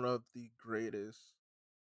been one of the greatest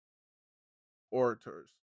orators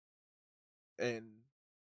and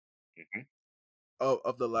Mhm.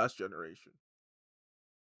 of the last generation.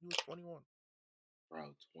 He was 21,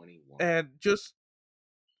 Bro, 21. and just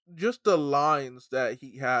the lines that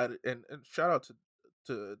he had, and shout out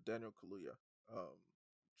to Daniel Kaluuya, um,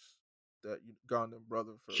 that Ugandan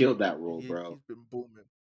brother for Killed that role, he's bro. been booming.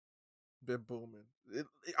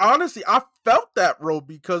 Honestly, I felt that role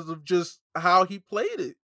because of just how he played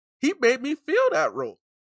it. He made me feel that role.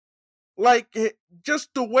 Like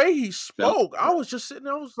just the way he Felt spoke, I bro. was just sitting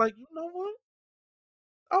there. I was like, you know what?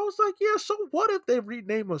 I was like, yeah. So what if they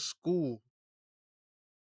rename a school?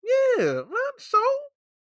 Yeah, man. So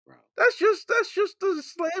bro. that's just the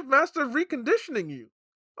slave master reconditioning you.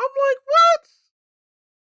 I'm like, what?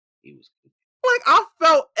 He was good. Like I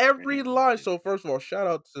felt Fred every Hampton was line. So different. first of all, shout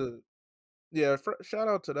out to shout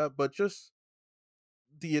out to that. But just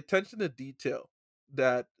the attention to detail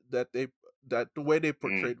that that they that the way they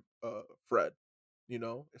Mm, portrayed Fred,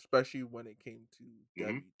 especially when it came to mm-hmm,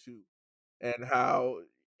 Debbie too, and how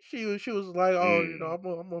she was like, oh, mm.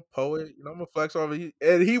 I'm a poet, I'm a flex on it,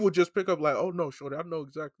 and he would just pick up like, oh no, shorty, I know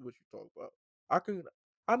exactly what you talk about. I can,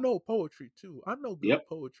 I know poetry too. I know good Yep.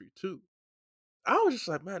 poetry too. I was just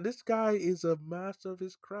like, man, this guy is a master of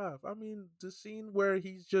his craft. I mean, the scene where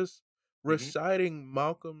he's just Mm-hmm. reciting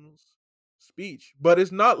Malcolm's speech, but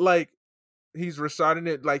it's not like he's reciting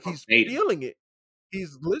it like he's Verbatim. feeling it.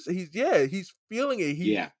 He's listen he's feeling it.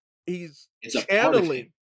 Yeah. He's It's a part of him.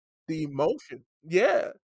 channeling the emotion.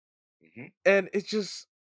 Yeah. Mm-hmm. And it just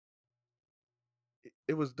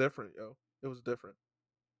it was different, yo. It was different.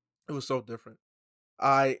 It was so different.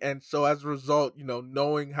 I and so as a result,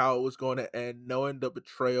 knowing how it was going to end, knowing the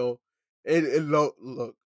betrayal,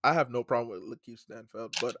 look, I have no problem with Lakeith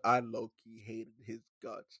Stanfield, but I low key hated his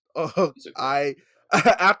guts. Oh, He's a great I actor,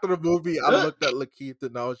 after the movie, I bro. looked at Lakeith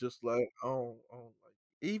and I was just like, like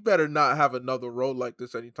he better not have another role like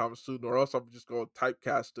this anytime soon, or else I'm just going to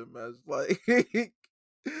typecast him as like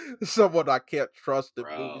someone I can't trust in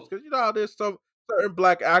movies. Bro. Because how there's some certain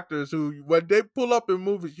black actors who, when they pull up in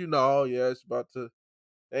movies, oh yeah, it's about to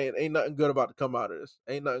ain't nothing good about to come out of this.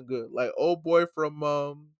 Ain't nothing good. Like old boy from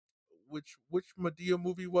which Medea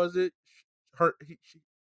movie was it? Her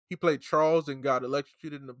he played Charles and got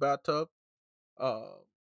electrocuted in the bathtub. Um,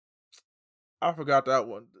 I forgot that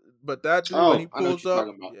one. But that dude when he Oh, I know what pulls you're up,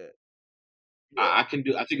 talking about. yeah, yeah, I can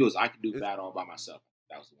do. I think it was I can do it's bad all by myself.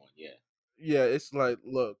 That was the one. Yeah. yeah, it's like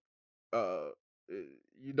look, uh,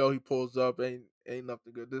 he pulls up, ain't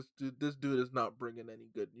nothing good. This dude is not bringing any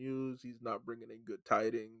good news. He's not bringing any good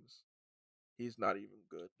tidings. He's not even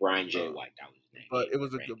good. Brian J. Um, White. That was his name. but Yeah, it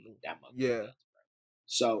was a good Randy. movie. That mother was Yeah. nuts.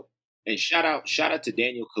 So, and shout out to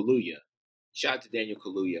Daniel Kaluuya. Shout out to Daniel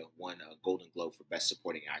Kaluuya, won a Golden Globe for Best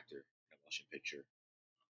Supporting Actor in a Motion Picture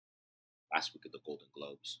last week at the Golden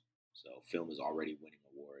Globes. So, film is already winning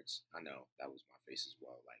awards. I know that was my face as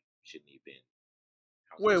well. Like, shouldn't he have been?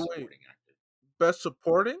 How's he a Wait. supporting actor? Best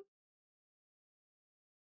supporting?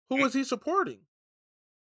 Who Hmm? was he supporting?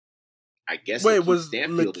 I guess Wait, Lakeith was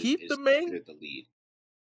Stanfield Lakeith the is main? considered the lead.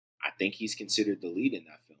 I think he's considered the lead in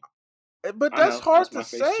that film. But I that's know hard that's to my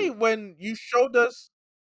face say too. when you showed us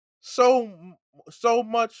so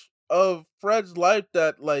much of Fred's life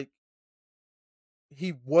that like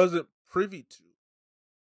he wasn't privy to.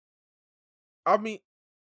 I mean,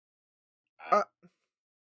 I, I,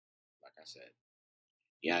 like I said,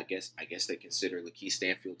 yeah, I guess they consider Lakeith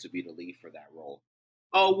Stanfield to be the lead for that role.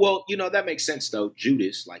 Oh well, that makes sense though.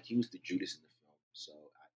 Judas, like he was the Judas in the film, so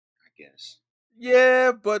I guess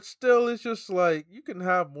yeah, but still, it's just like you can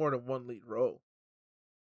have more than one lead role,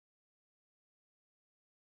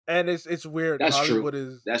 and it's weird. that's true. Hollywood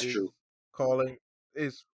is That's is true. calling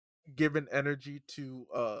is giving energy to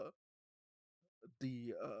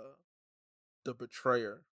the uh the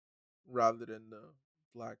betrayer rather than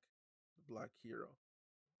black the black hero.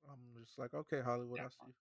 I'm just like, okay, Hollywood, I That see.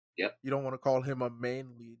 part. Yep. You don't want to call him a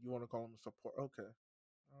main lead. You want to call him a support. Okay,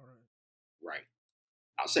 all right. Right.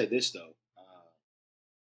 I'll say this though.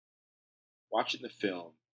 Watching the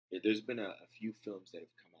film, there's been a few films that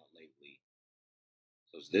have come out lately.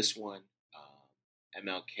 So it's this one,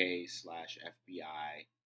 MLK slash FBI.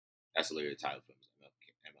 That's literally the title of the film.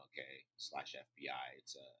 Is MLK slash FBI.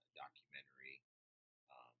 It's a documentary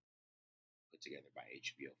um, put together by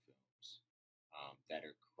HBO Films that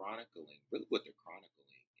are chronicling. Really, what they're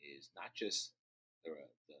chronicling is not just the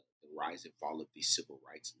rise and fall of these civil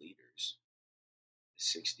rights leaders, the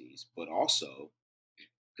 '60s, but also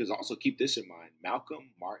because also keep this in mind: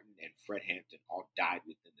 Malcolm, Martin, and Fred Hampton all died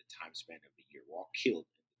within the time span of a year. Were all killed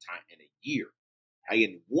in a year.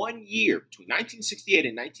 In 1 year, between 1968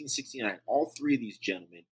 and 1969, all three of these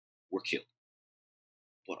gentlemen were killed.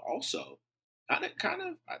 But also, I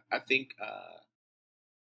think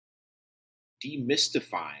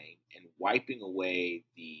demystifying and wiping away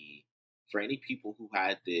for any people who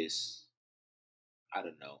had this, I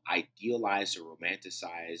don't know, idealized or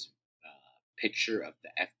romanticized picture of the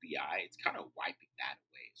FBI. It's kind of wiping that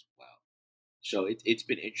away as well. So it's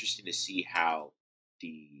been interesting to see how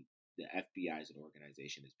the FBI as an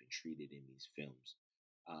organization has been treated in these films.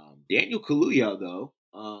 Daniel Kaluuya, though,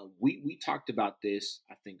 we talked about this.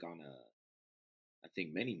 I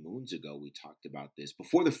think many moons ago we talked about this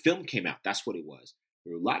before the film came out. That's what it was.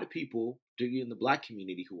 There were a lot of people, particularly in the black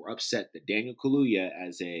community, who were upset that Daniel Kaluuya,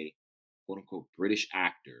 as a quote unquote British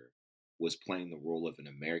actor, was playing the role of an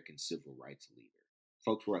American civil rights leader.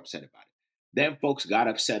 Folks were upset about it. Then folks got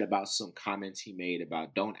upset about some comments he made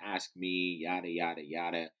about "Don't ask me," yada yada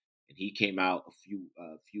yada, and he came out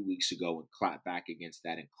a few weeks ago and clapped back against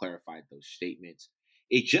that and clarified those statements.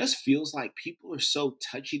 It just feels like people are so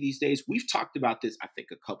touchy these days. We've talked about this, I think,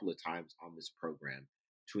 a couple of times on this program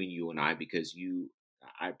between you and I, because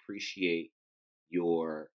I appreciate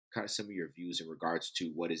your kind of some of your views in regards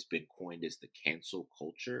to what has been coined as the cancel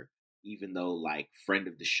culture. Even though, like friend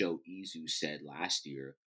of the show Izu said last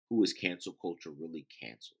year, who is cancel culture really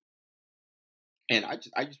canceled? And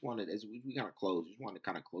I just wanted, as we kind of close, just wanted to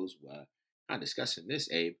kind of close kind of discussing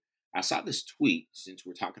this, Abe. I saw this tweet, since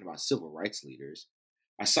we're talking about civil rights leaders.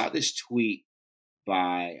 I saw this tweet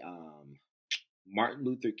by Martin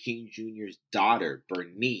Luther King Jr.'s daughter,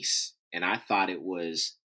 Bernice, and I thought it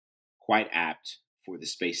was quite apt for the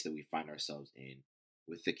space that we find ourselves in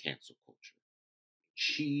with the cancel culture.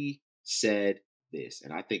 She said this,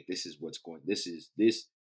 and I think this is what's going. This is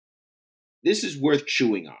worth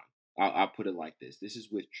chewing on. I'll put it like this. This is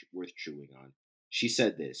worth chewing on. She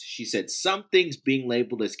said this. She said some things being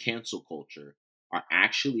labeled as cancel culture are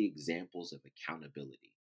actually examples of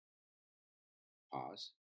accountability.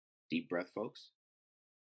 Pause. Deep breath, folks.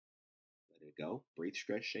 Let it go. Breathe,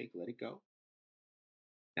 stretch, shake. Let it go.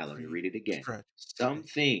 Now let me Breathe, read it again. stretch, Some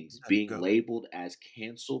shake, things let it being go. labeled as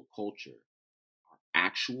cancel culture are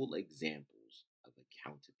actual examples of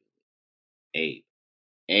accountability. Abe,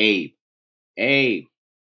 Abe, Abe,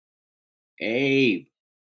 Abe,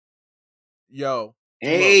 Yo,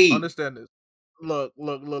 look, Abe. understand this. Look,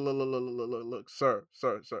 sir.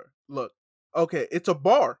 Look, okay, it's a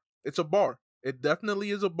bar. It's a bar. It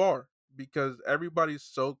definitely is a bar because everybody's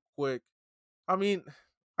so quick. I mean,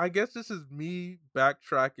 I guess this is me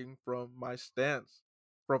backtracking from my stance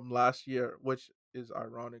from last year, which is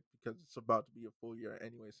ironic because it's about to be a full year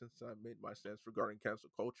anyway since I made my stance regarding cancel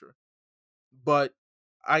culture. But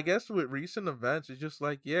I guess with recent events, it's just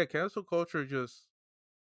like, yeah, cancel culture just,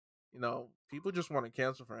 people just want to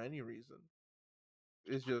cancel for any reason.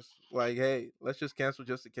 It's just like, hey, let's just cancel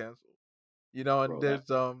just to cancel. And Bro, that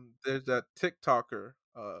there's that TikToker,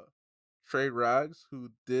 Trey Rags, who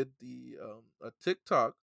did the a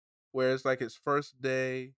TikTok where it's like his first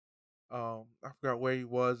day. I forgot where he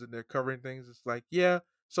was, and they're covering things. It's like, yeah,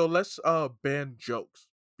 so let's ban jokes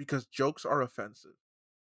because jokes are offensive,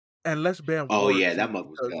 and let's ban oh war yeah, that too mug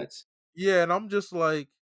was because guts. yeah, and I'm just like,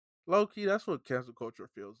 low key, that's what cancel culture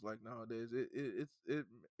feels like nowadays.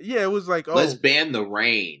 Yeah, it was like, Let's oh ban the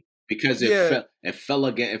rain because yeah, it fell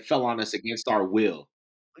on us against our will.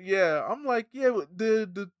 yeah, I'm like, yeah,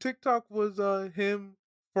 the TikTok was him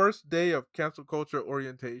first day of cancel culture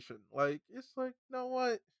orientation. Like, it's like, you know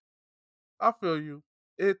what? I feel you.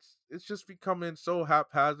 It's just becoming so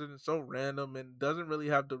haphazard and so random and doesn't really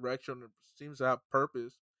have direction. It seems to have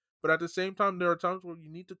purpose. But at the same time, there are times where you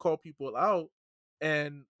need to call people out,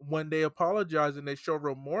 and when they apologize and they show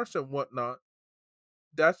remorse and whatnot,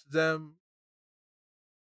 that's them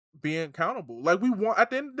being accountable. Like we want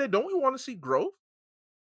at the end of the day, don't we want to see growth?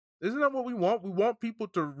 Isn't that what we want? We want people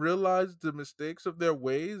to realize the mistakes of their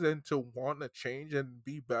ways and to want to change and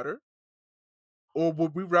be better. Or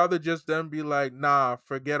would we rather just them be like, nah,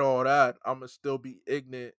 forget all that. I'ma still be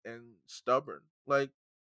ignorant and stubborn. Like,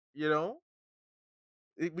 you know?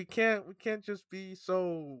 We can't just be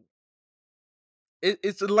so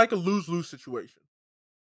it's like a lose-lose situation.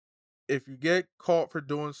 If you get caught for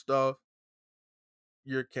doing stuff,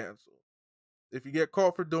 you're canceled. If you get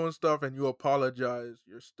caught for doing stuff and you apologize,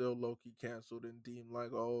 you're still low key canceled and deemed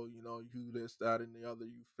like, oh, you this, that, and the other,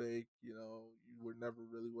 you fake, you were never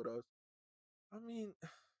really with us. I mean,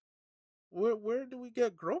 where do we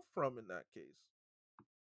get growth from in that case?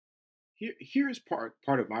 Here's part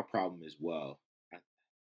of my problem as well.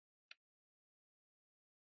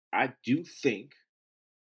 I, I do think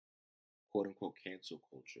quote unquote cancel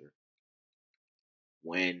culture,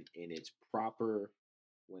 when in its proper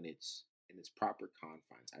when it's in its proper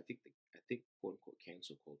confines. I think quote unquote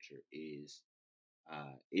cancel culture is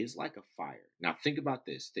like a fire. Now think about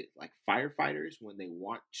this: like firefighters, when they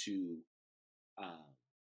want to uh,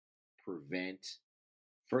 prevent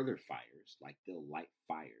further fires, like they'll light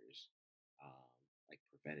fires, um, like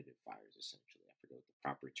preventative fires, essentially. I forget what the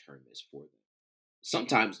proper term is for them.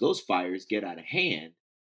 Sometimes those fires get out of hand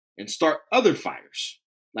and start other fires,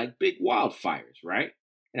 like big wildfires, right?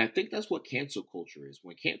 And I think that's what cancel culture is.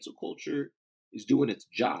 When cancel culture is doing its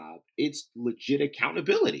job, it's legit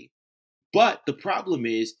accountability. But the problem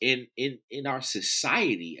is in our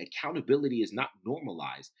society, accountability is not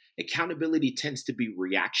normalized. Accountability tends to be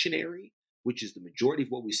reactionary, which is the majority of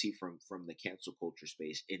what we see from the cancel culture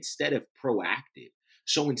space, instead of proactive.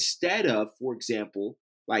 So instead of, for example,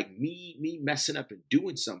 like me messing up and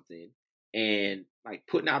doing something and like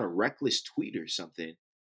putting out a reckless tweet or something,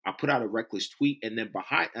 I put out a reckless tweet, and then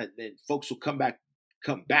then folks will come back,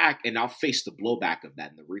 and I'll face the blowback of that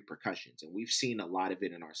and the repercussions. And we've seen a lot of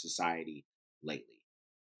it in our society lately.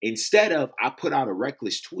 Instead of, I put out a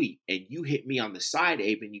reckless tweet and you hit me on the side,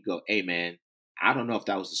 Abe, and you go, hey man, I don't know if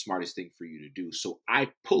that was the smartest thing for you to do. So I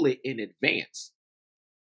pull it in advance.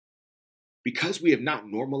 Because we have not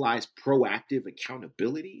normalized proactive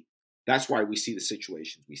accountability, that's why we see the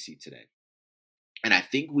situations we see today. And I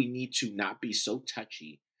think we need to not be so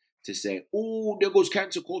touchy to say, oh, there goes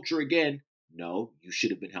cancel culture again. No, you should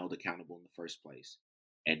have been held accountable in the first place.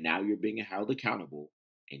 And now you're being held accountable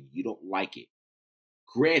and you don't like it.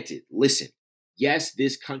 Granted, listen, yes,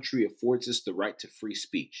 this country affords us the right to free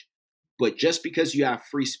speech. But just because you have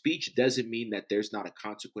free speech doesn't mean that there's not a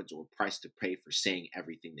consequence or a price to pay for saying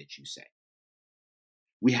everything that you say.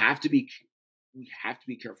 We have to be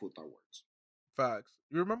careful with our words. Facts.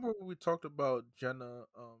 You remember when we talked about Jenna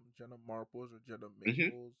Marbles or Jenna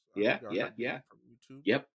Maples? I Yeah, forgot yeah, her yeah. name from YouTube,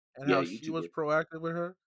 Yep. and Yeah, how you she too was did. proactive with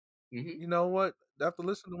her. Hmm. You know what? After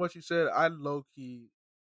listening to what you said, I low key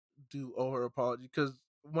do owe her apology because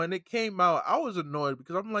when it came out, I was annoyed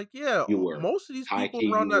because I'm like, yeah, You were. most of these High people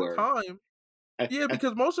key, around you that were. time, yeah,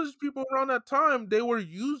 because most of these people around that time they were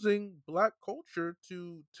using black culture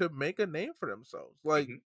to make a name for themselves. Like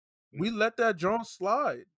Hmm. we let that Jones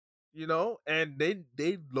slide, and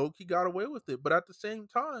they low key got away with it. But at the same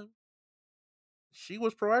time, she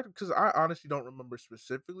was proactive because I honestly don't remember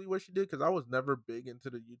specifically what she did because I was never big into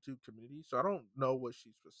the YouTube community, so I don't know what she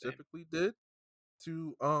Same. specifically did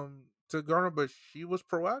to garner, but she was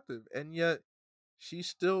proactive, and yet she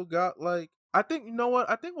still got like I think you know what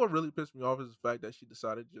I think what really pissed me off is the fact that she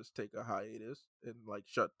decided to just take a hiatus and like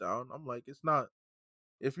shut down. I'm like, it's not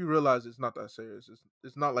if you realize it's not that serious,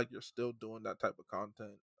 it's not like you're still doing that type of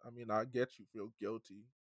content. I mean, I get you feel guilty.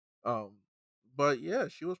 Um but yeah,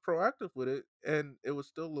 she was proactive with it and it was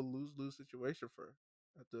still a lose-lose situation for her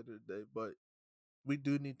at the end of the day. But we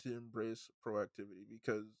do need to embrace proactivity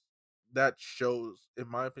because that shows, in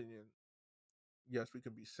my opinion, yes, we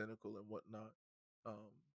can be cynical and whatnot.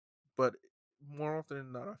 Um, but more often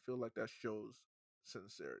than not, I feel like that shows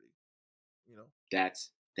sincerity, you know?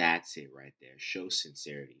 That's it right there. Show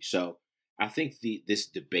sincerity. So I think this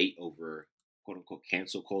debate over quote unquote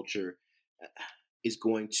cancel culture uh, is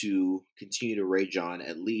going to continue to rage on,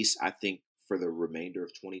 at least I think for the remainder of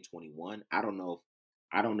 2021. I don't know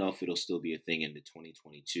if it'll still be a thing into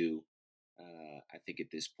 2022. I think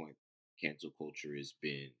at this point, cancel culture has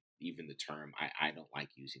been, even the term. I don't like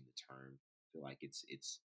using the term. I feel like it's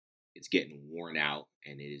getting worn out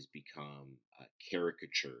and it has become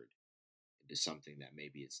caricatured into something that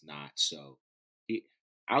maybe it's not. So he,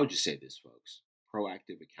 I would just say this, folks: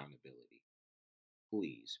 proactive accountability.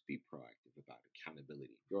 Please be proactive about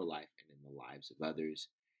accountability in your life and in the lives of others,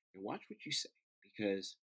 and watch what you say.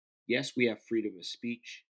 Because yes, we have freedom of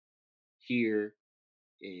speech here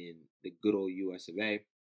in the good old US of A.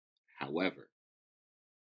 However,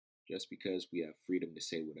 just because we have freedom to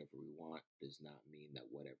say whatever we want does not mean that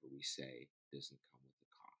whatever we say doesn't come with a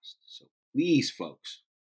cost. So please, folks,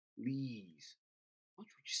 please watch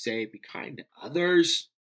what you say. Be kind to others.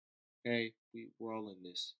 Hey, we're all in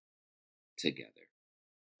this together.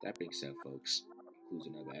 That being said, folks, concludes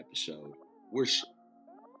another episode.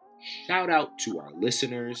 Shout out to our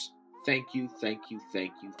listeners. Thank you, thank you,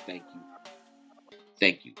 thank you, thank you,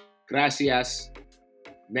 thank you. Gracias.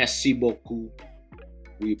 Merci beaucoup.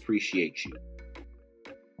 We appreciate you.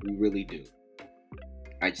 We really do.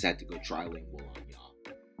 I just had to go trilingual on y'all.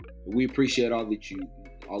 But we appreciate all of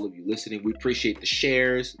you listening. We appreciate the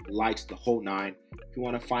shares, the likes, the whole nine. If you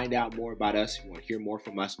want to find out more about us, if you want to hear more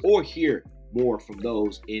from us, or hear more from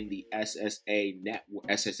those in the SSAW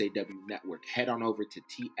network, head on over to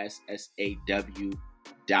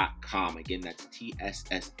tssaw.com. Again, that's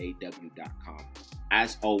tssaw.com.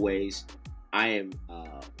 As always, I am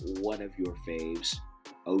one of your faves,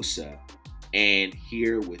 Osa, and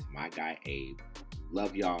here with my guy Abe.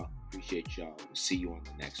 Love y'all. Appreciate y'all. We'll see you on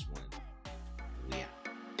the next one. We out.